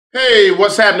Hey,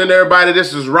 what's happening, everybody?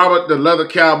 This is Robert, the Leather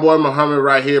Cowboy Muhammad,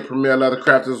 right here, Premier Leather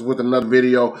Crafters, with another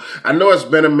video. I know it's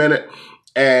been a minute,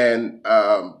 and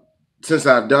since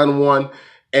I've done one,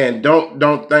 and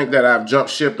don't think that I've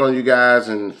jumped ship on you guys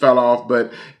and fell off,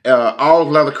 but all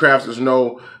leather crafters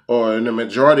know, or in the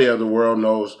majority of the world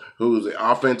knows, who's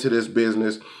off into this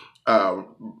business.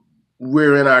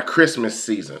 We're in our Christmas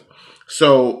season,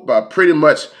 so pretty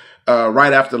much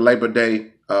right after Labor Day.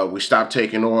 We stopped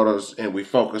taking orders and we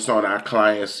focus on our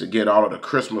clients to get all of the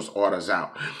Christmas orders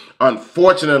out.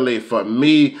 Unfortunately for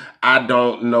me, I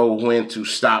don't know when to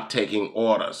stop taking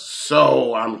orders.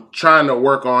 So I'm trying to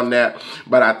work on that,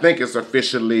 but I think it's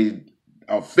official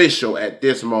at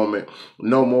this moment.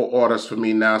 No more orders for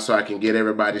me now, so I can get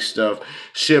everybody's stuff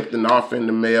shipped and off in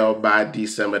the mail by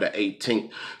December the 18th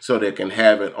so they can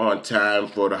have it on time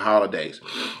for the holidays.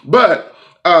 But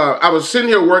I was sitting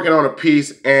here working on a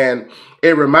piece, and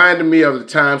it reminded me of the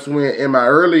times when in my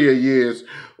earlier years,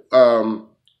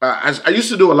 I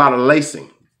used to do a lot of lacing.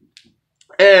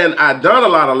 And I've done a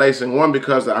lot of lacing, one,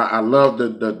 because I love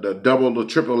the double, the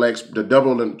triple X, the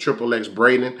double and triple X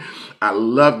braiding. I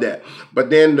love that.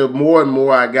 But then the more and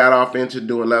more I got off into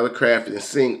doing leather crafting and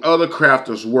seeing other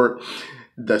crafters work,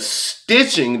 the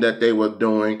stitching that they were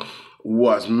doing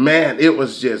was, man, it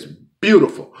was just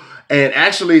beautiful. And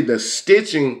actually the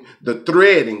stitching, the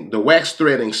threading, the wax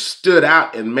threading stood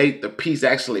out and made the piece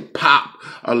actually pop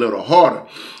a little harder.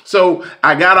 So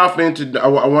I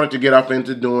wanted to get off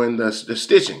into doing the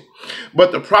stitching.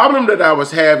 But the problem that I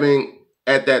was having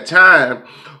at that time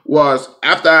was,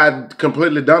 after I'd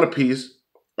completely done a piece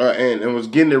and was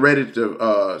getting it ready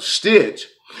to stitch,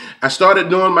 I started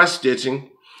doing my stitching.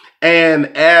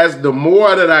 And as the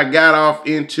more that I got off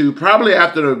into, probably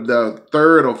after the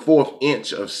third or fourth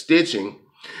inch of stitching,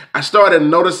 I started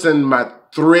noticing my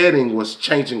threading was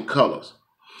changing colors.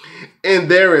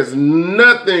 And there is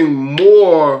nothing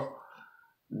more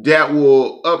that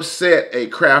will upset a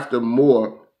crafter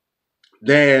more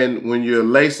than when you're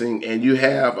lacing and you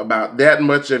have about that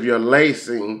much of your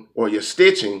lacing or your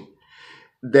stitching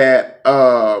that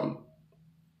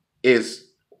is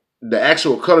the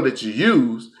actual color that you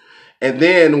use. And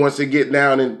then once it gets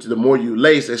down into the more you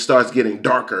lace, it starts getting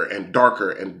darker and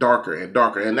darker and darker and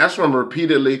darker. And that's from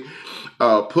repeatedly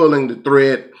pulling the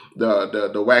thread,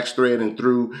 the wax threading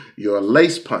through your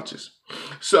lace punches.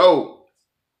 So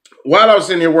while I was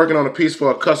sitting here working on a piece for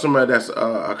a customer that's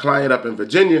a client up in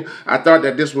Virginia, I thought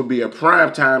that this would be a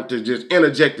prime time to just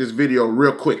interject this video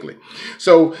real quickly.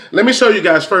 So let me show you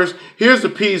guys first. Here's the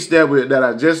piece that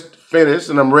I just finished,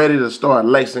 and I'm ready to start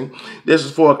lacing. This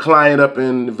is for a client up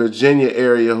in the Virginia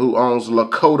area who owns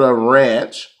Lakota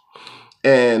Ranch.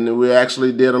 And we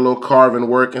actually did a little carving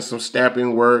work and some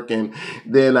stamping work, and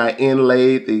then I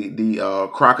inlaid the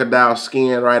crocodile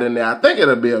skin right in there. I think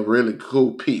it'll be a really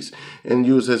cool piece, and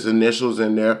use his initials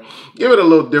in there. Give it a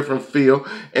little different feel.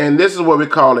 And this is what we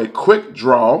call a quick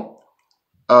draw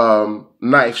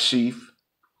knife sheath.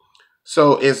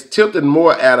 So it's tilted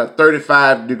more at a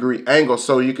 35-degree angle,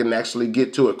 so you can actually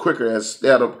get to it quicker as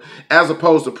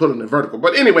opposed to pulling it vertical.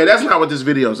 But anyway, that's not what this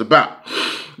video is about.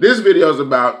 This video is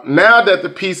about, now that the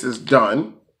piece is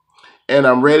done and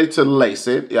I'm ready to lace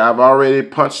it. I've already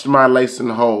punched my lacing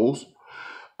holes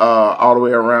all the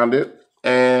way around it,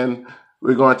 and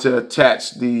we're going to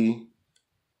attach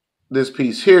this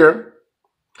piece here.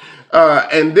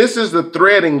 And this is the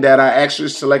threading that I actually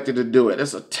selected to do it.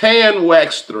 It's a tan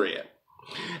wax thread.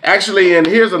 Actually, and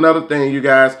here's another thing, you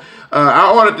guys.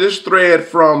 I ordered this thread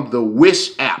from the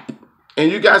Wish app.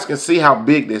 And you guys can see how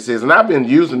big this is. And I've been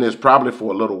using this probably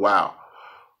for a little while.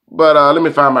 But let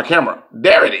me find my camera.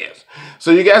 There it is.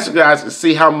 So you guys can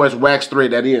see how much wax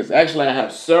thread that is. Actually, I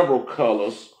have several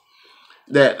colors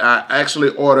that I actually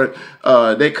ordered.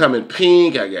 They come in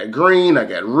pink, I got green, I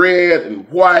got red and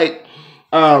white.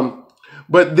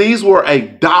 But these were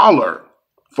 $1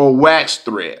 for wax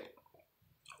thread.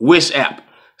 Wish app.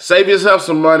 Save yourself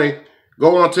some money.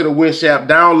 Go onto the Wish app,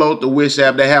 download the Wish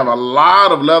app. They have a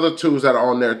lot of leather tools that are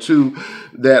on there too.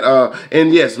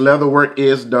 And yes, leather work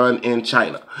is done in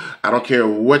China. I don't care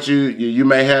what you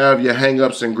may have your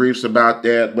hang-ups and griefs about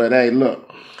that, but hey,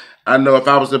 look, I know if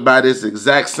I was to buy this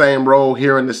exact same roll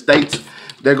here in the States,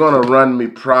 they're gonna run me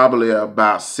probably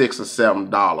about $6 or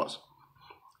 $7.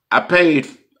 I paid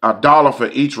 $1 for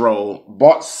each roll,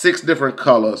 bought 6 different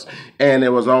colors, and it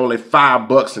was only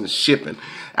 $5 in shipping.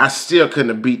 I still couldn't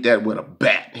have beat that with a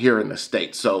bat here in the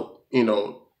States. So, you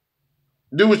know,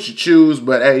 do what you choose,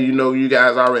 but hey, you know, you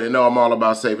guys already know I'm all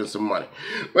about saving some money.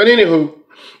 But anywho,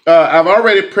 I've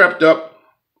already prepped up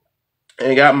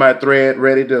and got my thread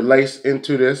ready to lace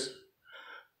into this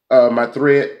my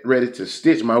thread ready to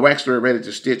stitch, my wax thread ready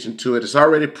to stitch into it. It's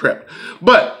already prepped.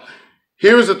 But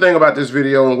here's the thing about this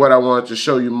video, and what I wanted to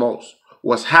show you most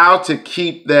was how to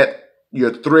keep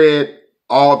your thread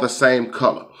all the same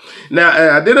color.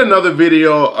 Now, I did another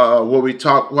video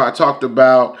where I talked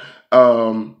about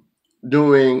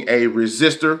doing a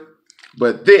resistor,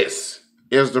 but this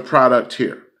is the product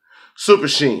here. Super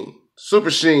Sheen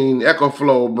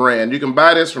EcoFlow brand. You can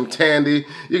buy this from Tandy.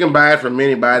 You can buy it from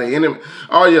anybody.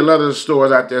 All your leather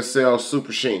stores out there sell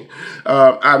Super Sheen.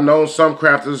 I've known some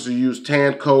crafters to use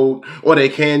tan coat, or you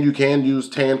can use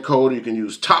tan coat. You can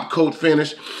use top coat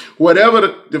finish.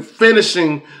 Whatever the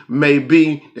finishing may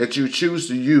be that you choose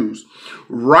to use,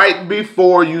 right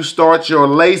before you start your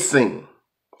lacing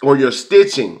or your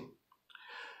stitching,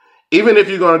 even if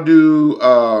you're going to do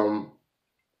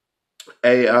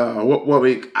it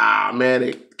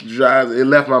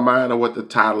left my mind on what the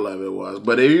title of it was.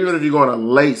 But even if you're going to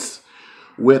lace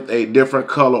with a different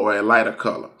color or a lighter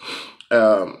color,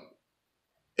 and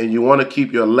you want to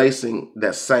keep your lacing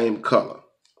that same color,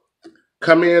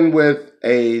 come in with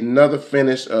another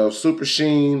finish of Super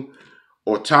Sheen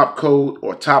or top coat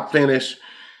or top finish,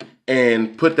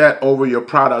 and put that over your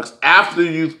products after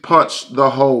you've punched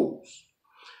the holes.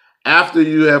 After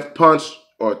you have punched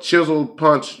or chisel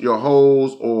punch your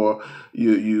holes, or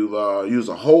you use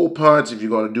a hole punch, if you're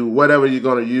going to do whatever you're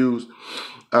going to use,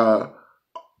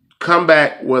 come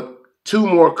back with 2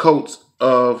 more coats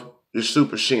of your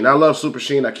Super Sheen. I love Super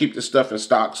Sheen. I keep this stuff in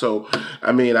stock, so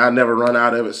I mean, I never run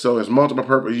out of it. So it's multiple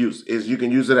purpose use. You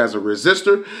can use it as a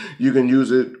resistor. You can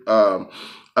use it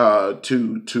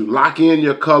to lock in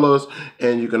your colors,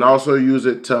 and you can also use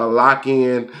it to lock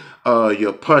in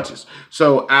your punches.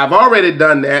 So I've already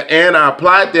done that, and I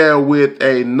applied there with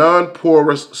a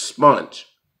non-porous sponge.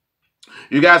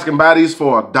 You guys can buy these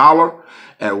for $1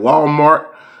 at Walmart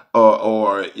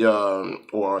or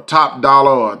Top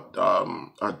Dollar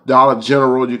or Dollar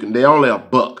General. They're only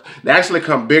 $1. They actually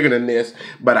come bigger than this,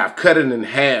 but I've cut it in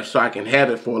half so I can have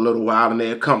it for a little while, and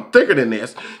they come thicker than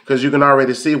this because you can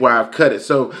already see where I've cut it.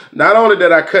 So not only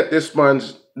did I cut this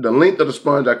sponge, the length of the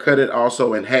sponge, I cut it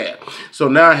also in half. So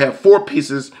now I have 4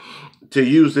 pieces to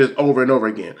use this over and over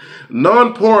again.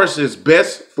 Non-porous is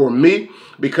best for me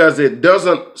because it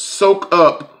doesn't soak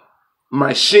up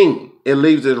my sheen. It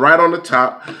leaves it right on the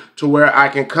top to where I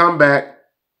can come back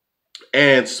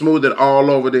and smooth it all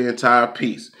over the entire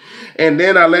piece. And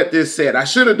then I let this set. I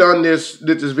should have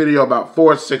did this video about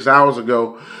 4 or 6 hours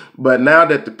ago, but now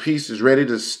that the piece is ready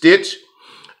to stitch,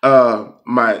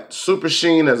 my Super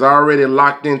Sheen is already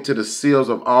locked into the seals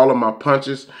of all of my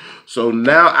punches. So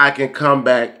now I can come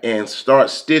back and start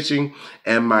stitching,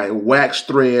 and my wax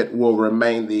thread will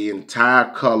remain the entire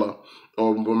color,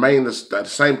 or remain the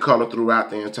same color throughout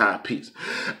the entire piece.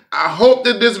 I hope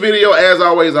that this video, as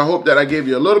always, I hope that I gave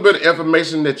you a little bit of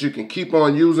information that you can keep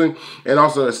on using, and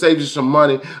also it saves you some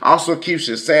money. Also keeps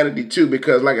your sanity too,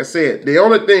 because like I said, the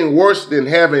only thing worse than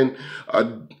having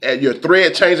your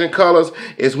thread changing colors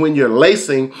is when you're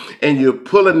lacing and you're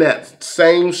pulling that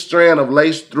same strand of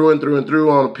lace through and through and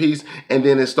through on a piece, and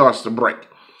then it starts to break.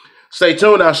 Stay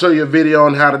tuned. I'll show you a video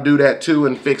on how to do that too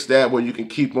and fix that, where you can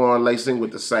keep on lacing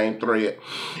with the same thread.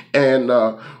 And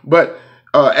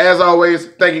as always,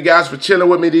 thank you guys for chilling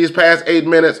with me these past 8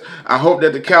 minutes. I hope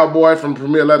that the cowboy from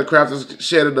Premier Leather Crafters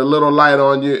shedded a little light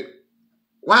on you.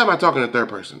 Why am I talking in third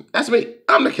person? That's me.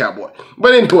 I'm the cowboy.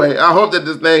 But anyway, I hope that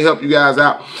this thing helped you guys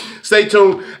out. Stay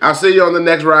tuned. I'll see you on the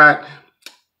next ride.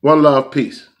 One love.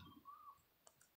 Peace.